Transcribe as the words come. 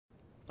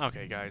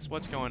Okay guys,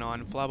 what's going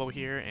on? Flabo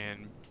here,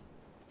 and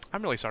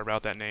I'm really sorry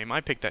about that name. I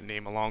picked that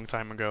name a long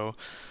time ago.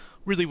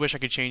 Really wish I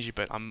could change it,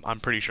 but I'm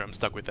pretty sure I'm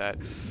stuck with that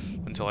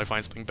until I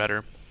find something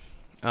better.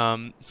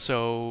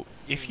 So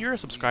if you're a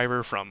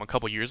subscriber from a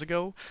couple years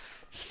ago,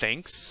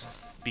 thanks,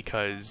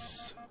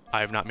 because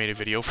I've not made a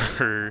video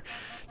for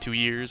 2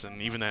 years,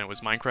 and even then it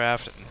was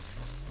Minecraft, and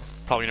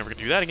probably never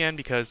gonna do that again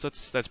because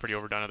that's pretty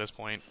overdone at this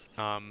point.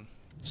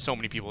 So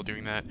many people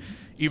doing that.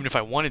 Even if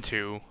I wanted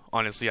to,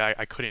 honestly,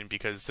 I couldn't,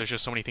 because there's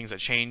just so many things that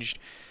changed.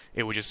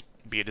 It would just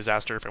be a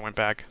disaster if I went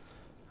back.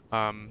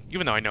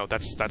 Even though I know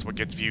that's what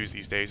gets views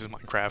these days is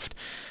Minecraft,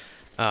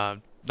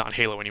 not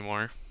Halo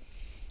anymore.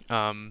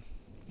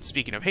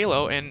 Speaking of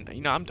Halo, and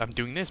you know, I'm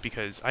doing this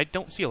because I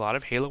don't see a lot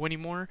of Halo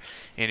anymore,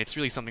 and it's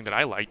really something that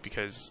I like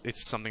because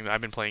it's something that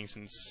I've been playing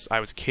since I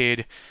was a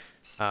kid.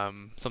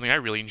 Something I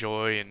really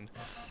enjoy, and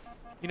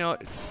you know,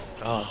 it's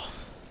a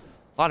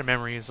lot of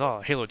memories.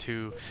 Oh, Halo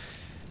 2,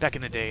 back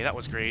in the day, that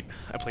was great.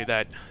 I played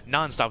that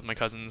non-stop with my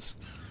cousins.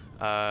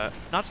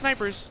 Not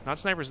snipers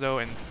though.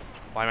 And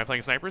why am I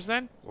playing snipers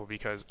then? Well,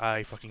 because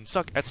I fucking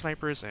suck at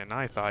snipers, and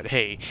I thought,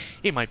 hey,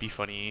 it might be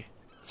funny.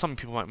 Some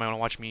people might want to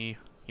watch me,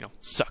 you know,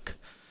 suck.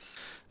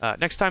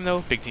 Next time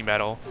though, big team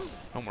battle.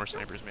 No more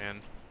snipers,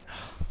 man.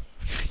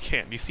 I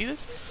can't. Do you see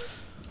this?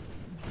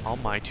 All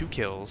my 2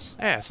 kills.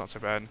 It's not so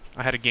bad.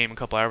 I had a game a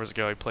couple hours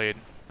ago I played.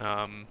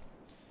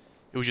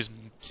 It was just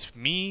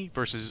me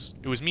versus...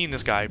 It was me and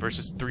this guy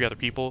versus 3 other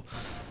people.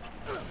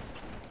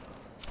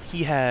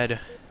 He had...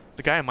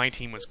 The guy on my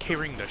team was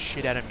carrying the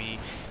shit out of me.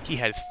 He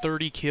had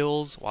 30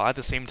 kills, while at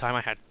the same time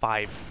I had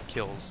 5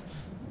 kills.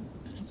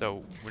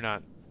 So, we're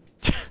not...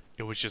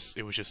 it was just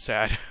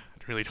sad.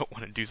 I really don't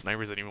want to do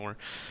snipers anymore.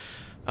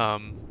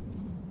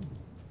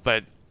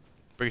 But...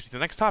 brings me to the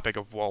next topic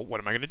of, well, what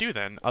am I going to do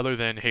then, other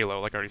than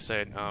Halo, like I already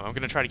said. I'm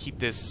going to try to keep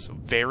this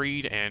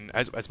varied and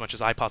as much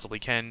as I possibly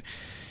can,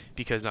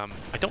 because I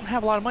don't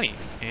have a lot of money,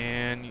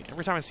 and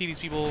every time I see these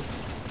people,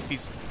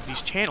 these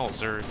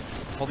channels, or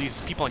all these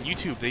people on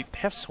YouTube, they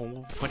have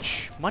so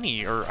much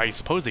money, or I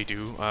suppose they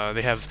do.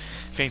 They have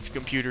fancy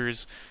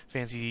computers,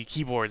 fancy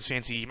keyboards,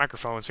 fancy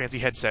microphones, fancy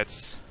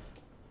headsets.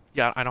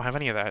 Yeah, I don't have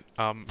any of that.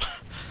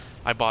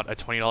 I bought a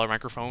 $20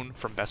 microphone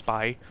from Best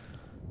Buy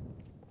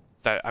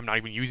that I'm not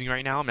even using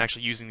right now. I'm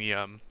actually using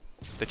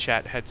the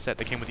chat headset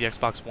that came with the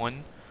Xbox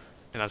One,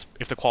 and that's,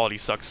 if the quality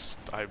sucks,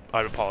 I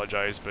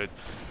apologize, but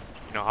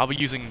you know, I'll be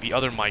using the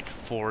other mic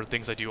for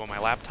things I do on my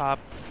laptop.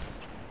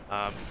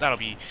 That'll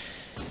be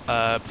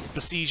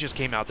Besiege just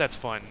came out. That's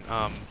fun.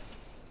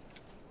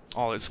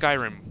 All the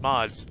Skyrim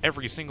mods,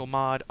 every single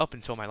mod up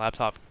until my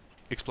laptop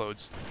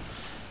explodes,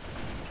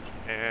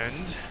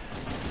 and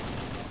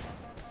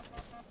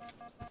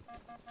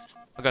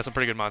I got some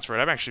pretty good mods for it.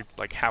 I'm actually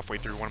like halfway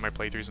through one of my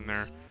playthroughs in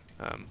there.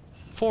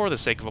 For the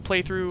sake of a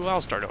playthrough,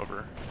 I'll start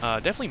over.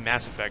 Definitely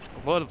Mass Effect.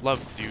 I would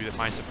love to do that.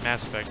 Mass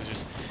Effect is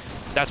just,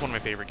 that's one of my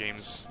favorite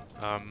games.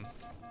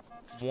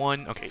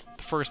 The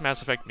first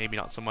Mass Effect, maybe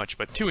not so much,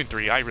 but 2 and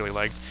 3 I really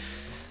liked.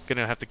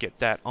 Gonna have to get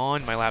that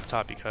on my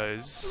laptop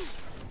because,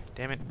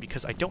 damn it,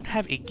 because I don't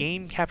have a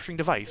game capturing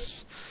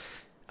device.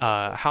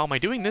 How am I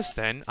doing this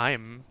then?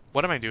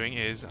 What am I doing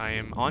is I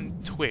am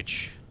on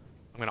Twitch.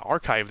 I'm gonna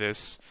archive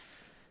this,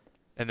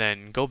 and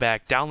then go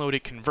back, download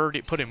it, convert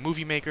it, put it in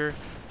Movie Maker,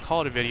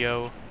 call it a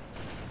video,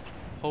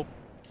 hope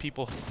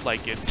people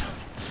like it,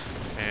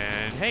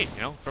 and hey,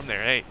 you know, from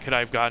there, hey, could I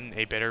have gotten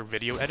a better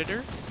video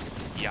editor?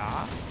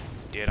 Yeah.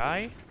 Did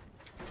I?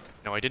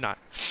 No, I did not.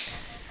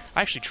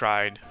 I actually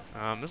tried.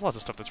 There's lots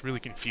of stuff that's really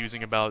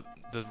confusing about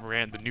the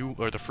new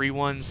or the free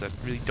ones that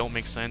really don't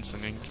make sense,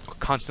 and then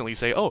constantly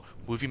say, oh,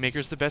 Movie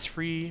Maker's the best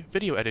free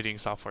video editing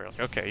software. Like,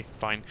 okay,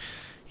 fine.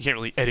 You can't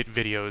really edit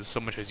videos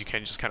so much as you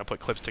can just kind of put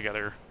clips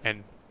together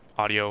and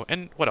audio,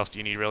 and what else do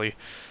you need, really?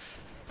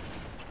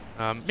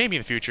 Maybe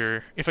in the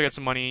future, if I get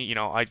some money, you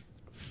know,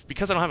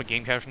 because I don't have a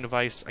game capturing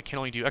device, I can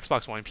only do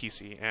Xbox One and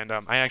PC, and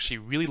I actually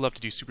really love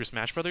to do Super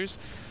Smash Brothers.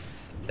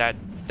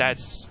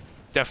 That's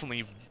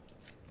definitely,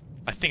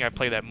 I think I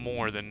play that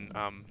more than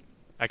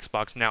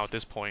Xbox now at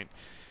this point,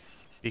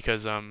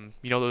 because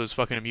you know those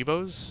fucking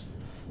amiibos?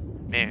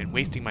 Man,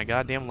 wasting my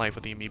goddamn life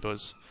with the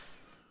amiibos.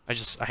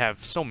 I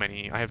have so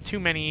many. I have too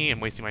many,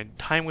 and wasting my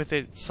time with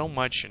it so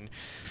much, and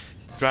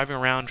driving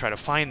around trying to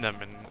find them,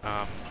 and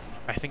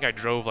I think I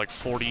drove like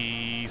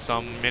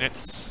 40-some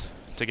minutes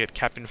to get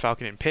Captain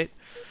Falcon and Pit.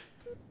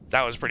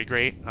 That was pretty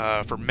great.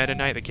 For Meta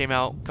Knight that came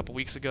out a couple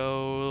weeks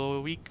ago,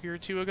 a week or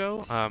 2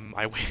 ago,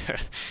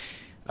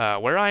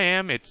 where I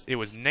am, it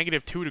was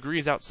 -2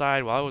 degrees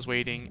outside while I was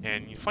waiting,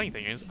 and the funny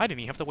thing is, I didn't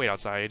even have to wait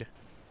outside,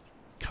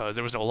 because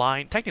there was no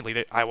line.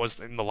 Technically, I was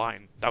in the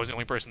line. I was the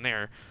only person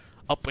there,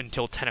 up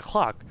until 10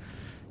 o'clock.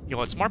 You know,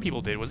 what smart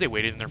people did was they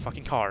waited in their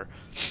fucking car.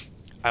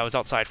 I was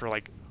outside for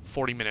like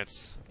 40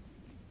 minutes.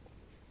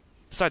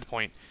 Beside the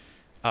point,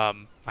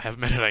 I have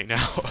Meta Knight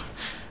now,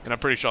 and I'm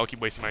pretty sure I'll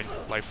keep wasting my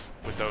life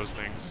with those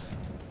things.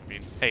 I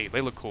mean, hey, they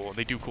look cool,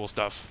 they do cool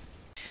stuff.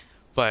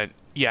 But,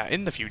 yeah,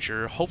 in the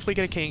future, hopefully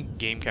get a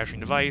game capturing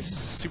device.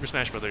 Super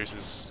Smash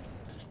Brothers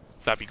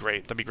that'd be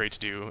great to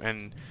do,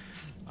 and,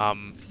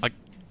 like,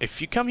 if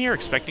you come here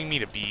expecting me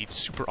to be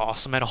super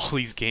awesome at all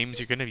these games,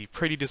 you're gonna be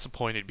pretty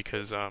disappointed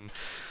because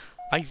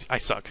I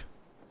suck.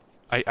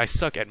 I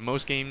suck at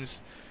most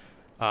games.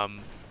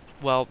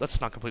 Well,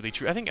 that's not completely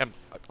true. I think I'm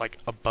like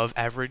above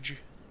average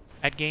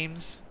at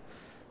games.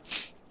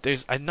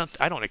 I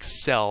don't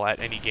excel at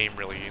any game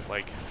really.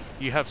 Like,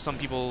 you have some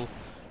people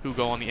who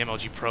go on the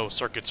MLG Pro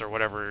circuits or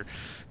whatever.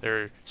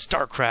 They're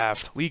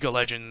StarCraft, League of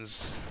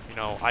Legends. You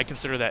know, I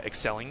consider that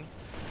excelling.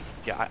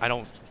 Yeah, I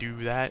don't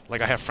do that.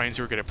 Like, I have friends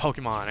who are good at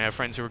Pokemon. I have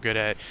friends who are good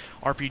at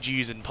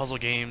RPGs and puzzle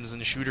games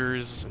and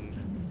shooters.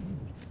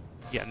 And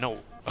yeah, no,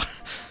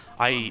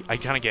 I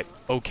kind of get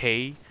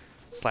okay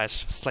 /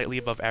 slightly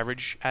above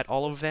average at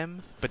all of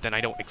them, but then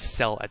I don't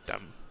excel at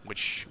them,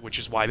 which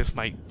is why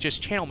this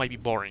channel might be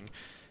boring.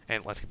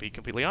 And let's be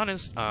completely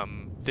honest,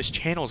 this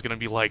channel is gonna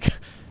be like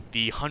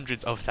the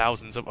hundreds of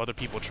thousands of other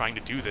people trying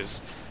to do this,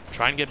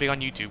 trying to get big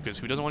on YouTube, because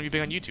who doesn't want to be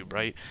big on YouTube,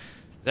 right?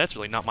 That's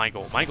really not my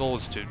goal. My goal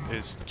is to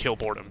kill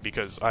boredom,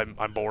 because I'm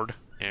bored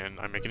and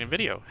I'm making a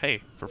video.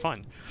 Hey, for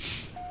fun.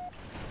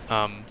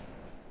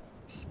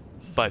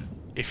 But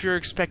if you're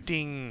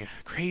expecting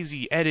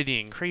crazy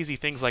editing, crazy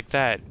things like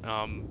that,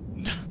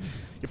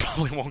 you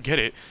probably won't get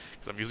it,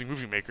 because I'm using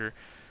Movie Maker.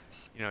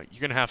 You know,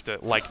 you're gonna have to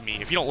like me.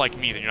 If you don't like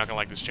me, then you're not gonna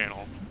like this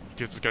channel,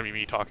 because it's gonna be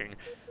me talking.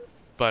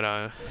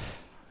 But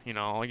you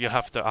know,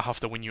 I'll have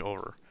to win you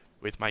over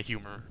with my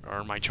humor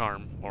or my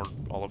charm or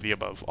all of the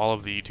above, all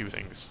of the two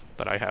things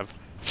that I have,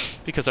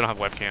 because I don't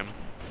have a webcam.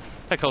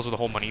 That goes with the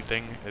whole money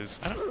thing.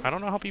 I don't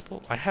know how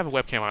people. I have a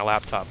webcam on my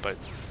laptop, but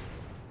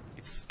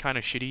it's kind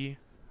of shitty.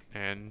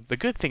 And the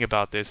good thing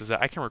about this is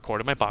that I can record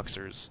in my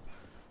boxers,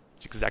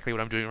 which is exactly what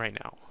I'm doing right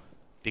now,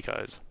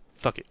 because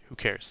fuck it, who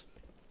cares?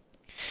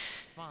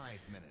 5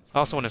 minutes. I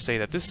also want to say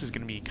that this is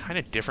going to be kind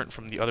of different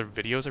from the other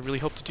videos I really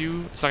hope to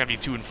do. It's not going to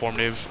be too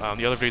informative.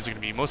 The other videos are going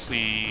to be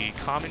mostly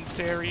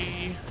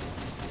commentary,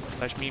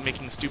 / me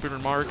making stupid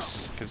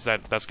remarks, because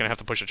that's going to have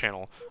to push the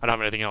channel. I don't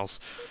have anything else.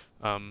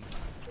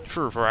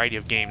 For a variety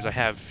of games, I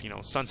have, you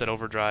know, Sunset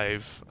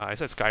Overdrive. I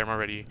said Skyrim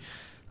already.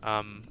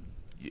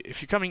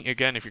 If you're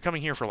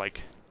coming here for,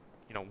 like,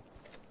 you know,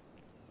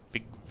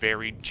 big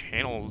varied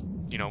channels,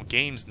 you know,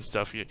 games and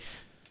stuff, you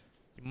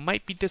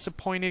might be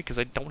disappointed because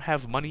I don't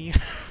have money.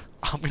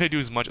 I'm gonna do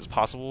as much as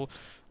possible,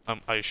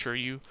 I assure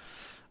you.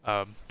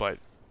 But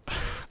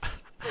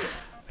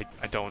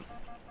I don't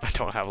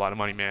have a lot of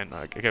money, man.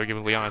 I gotta be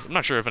completely honest. I'm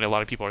not sure if a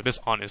lot of people are this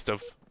honest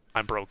of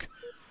I'm broke.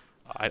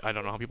 I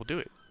don't know how people do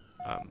it.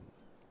 I'm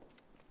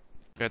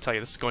gonna tell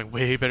you, this is going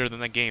way better than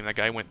that game. That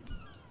guy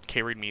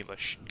carried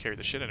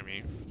the shit out of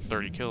me.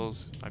 30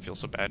 kills. I feel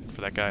so bad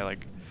for that guy.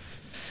 Like,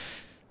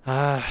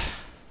 I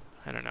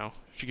don't know.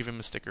 Should give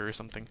him a sticker or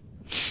something.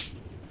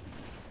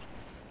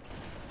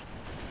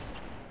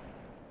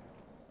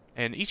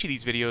 And each of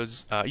these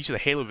videos, each of the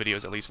Halo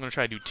videos at least, I'm going to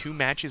try to do 2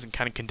 matches and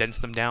kind of condense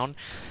them down.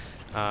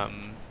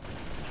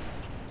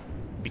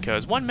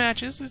 Because 1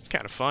 match is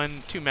kind of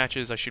fun. 2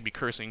 matches I should be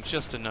cursing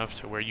just enough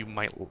to where you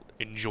might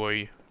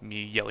enjoy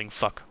me yelling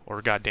fuck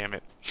or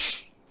goddammit.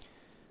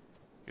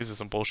 This is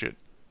some bullshit.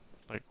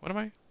 Like, what am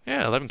I?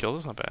 Yeah, 11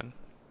 kills, that's not bad.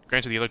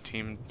 Granted, the other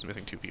team is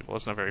missing 2 people.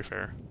 That's not very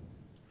fair.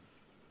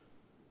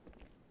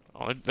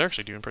 Oh, they're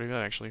actually doing pretty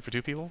good, actually, for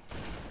 2 people.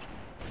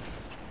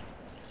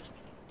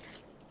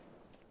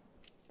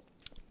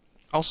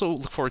 Also,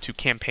 look forward to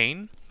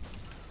campaign.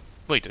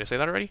 Wait, did I say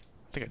that already?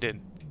 I think I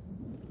did.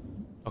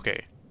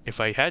 Okay,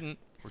 if I hadn't,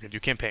 we're gonna do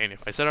campaign.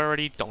 If I said it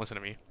already, don't listen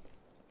to me.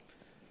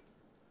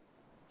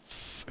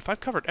 If I've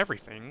covered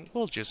everything,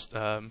 we'll just,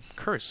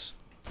 curse.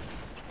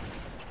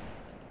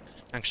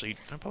 Actually,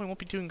 I probably won't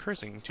be doing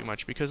cursing too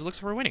much because it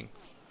looks like we're winning.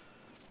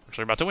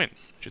 Actually, we're about to win,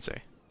 I should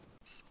say.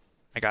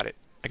 I got it.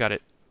 I got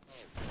it.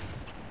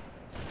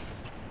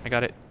 I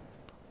got it.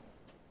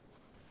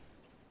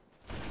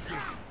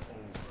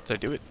 Did I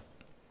do it?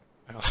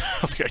 I don't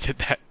think I did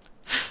that.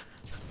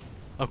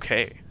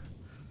 Okay.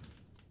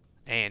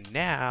 And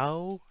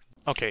now...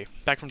 Okay,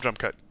 back from jump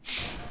cut.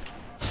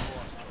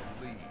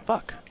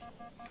 Fuck.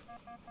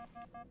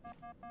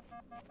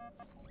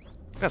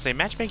 I gotta say,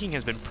 matchmaking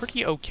has been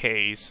pretty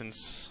okay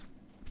since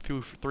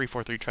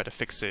 343 tried to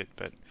fix it,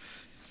 but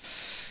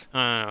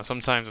I don't know,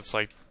 sometimes it's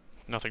like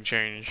nothing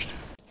changed.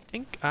 I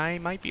think I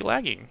might be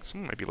lagging.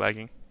 Someone might be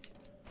lagging.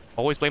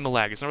 Always blame the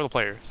lag. It's never the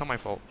player. It's not my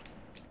fault.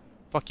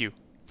 Fuck you.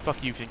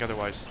 Fuck you if you think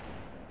otherwise.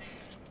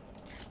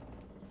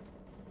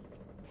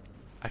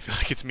 I feel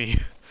like it's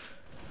me.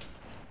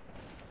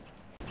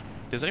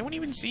 Does anyone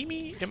even see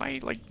me? Am I,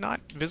 like, not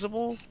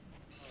visible?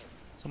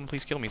 Someone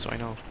please kill me so I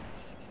know.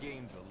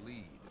 Gain the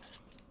lead.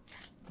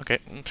 Okay,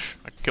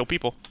 I can kill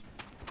people.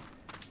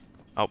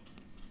 Oh.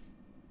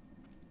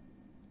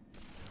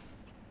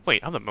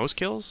 Wait, I'm the most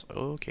kills?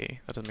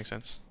 Okay, that doesn't make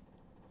sense.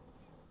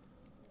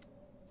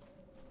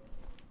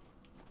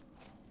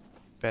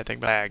 Bad thing,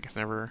 lag. It's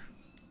never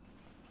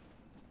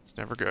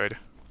good.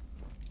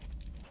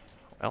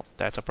 Well,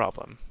 that's a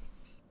problem.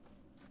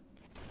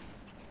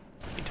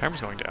 The timer's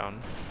going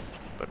down,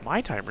 but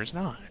my timer's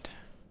not.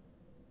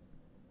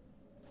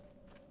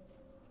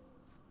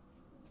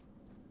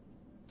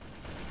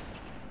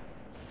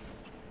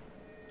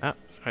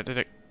 did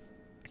it?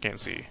 I can't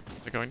see.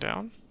 Is it going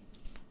down?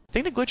 I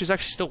think the glitch is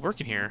actually still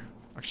working here.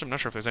 Actually, I'm not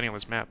sure if there's any on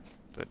this map,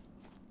 but...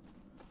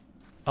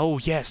 Oh,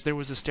 yes, there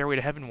was a Stairway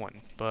to Heaven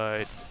one,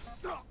 but...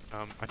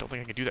 I don't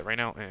think I can do that right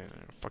now.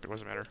 Fuck, it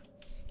doesn't matter.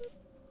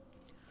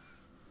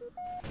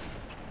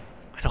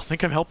 I don't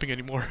think I'm helping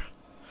anymore.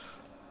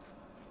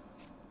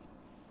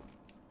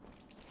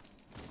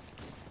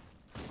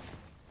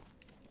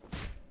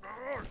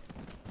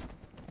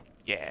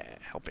 Yeah,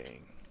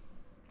 helping.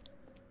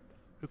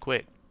 Who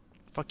quit?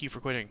 Fuck you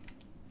for quitting.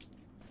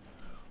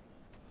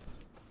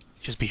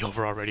 Just be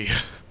over already.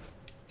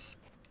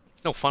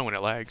 It's no fun when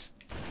it lags.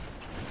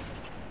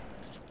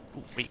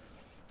 Ooh, wait.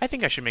 I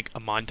think I should make a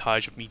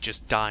montage of me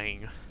just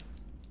dying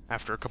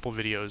after a couple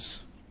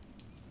videos.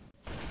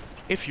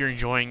 If you're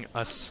enjoying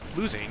us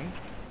losing,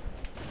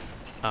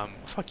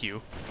 fuck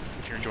you,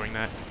 if you're enjoying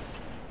that.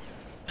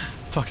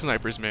 Fuck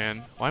snipers,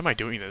 man. Why am I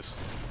doing this?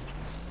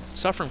 I'm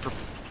suffering for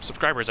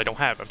subscribers I don't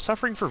have. I'm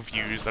suffering for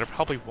views that I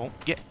probably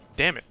won't get.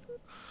 Damn it.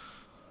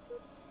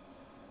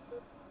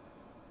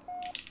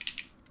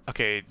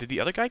 Okay, did the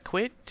other guy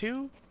quit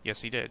too?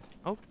 Yes, he did.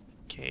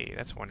 Okay,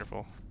 that's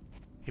wonderful.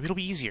 Maybe it'll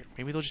be easier.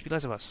 Maybe there'll just be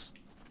less of us.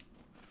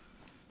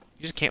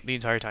 You just camp the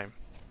entire time.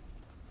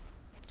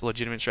 It's a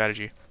legitimate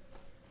strategy.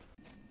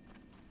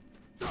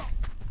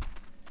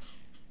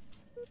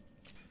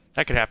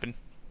 That could happen.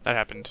 That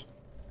happened.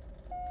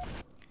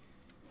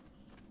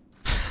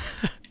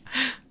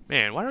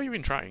 Man, why are you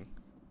even trying?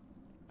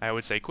 I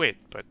would say quit,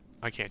 but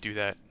I can't do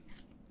that.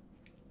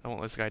 I won't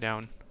let this guy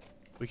down.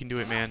 We can do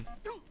it, man.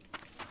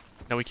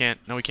 No, we can't.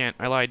 No, we can't.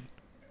 I lied.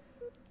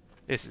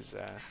 This is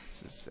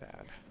sad.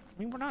 I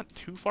mean, we're not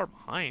too far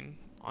behind,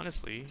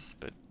 honestly,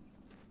 but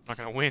I'm not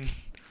gonna win.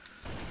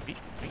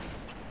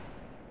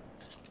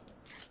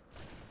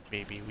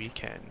 Maybe we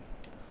can.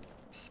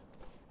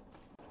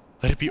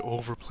 Let it be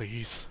over,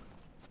 please.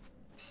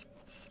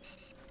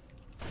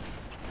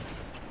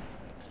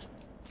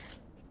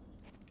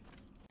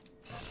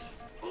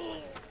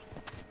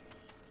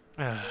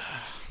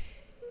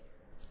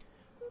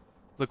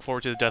 Look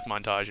forward to the death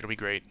montage. It'll be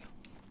great.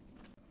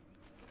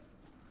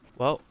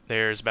 Well,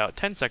 there's about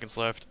 10 seconds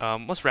left.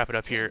 Let's wrap it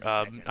up here.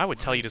 I would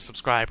tell you to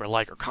subscribe or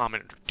like or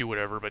comment or do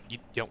whatever, but you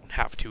don't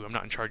have to. I'm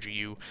not in charge of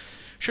you.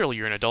 Surely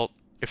you're an adult.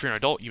 If you're an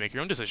adult, you make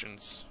your own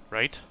decisions,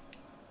 right?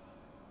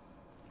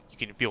 You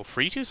can feel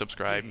free to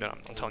subscribe, but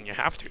I'm not telling you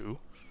have to.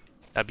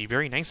 That'd be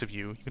very nice of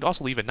you. You could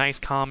also leave a nice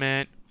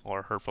comment or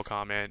a hurtful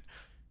comment,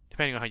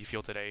 depending on how you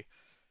feel today.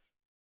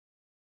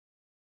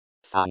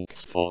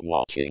 Thanks for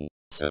watching.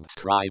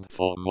 Subscribe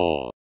for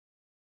more.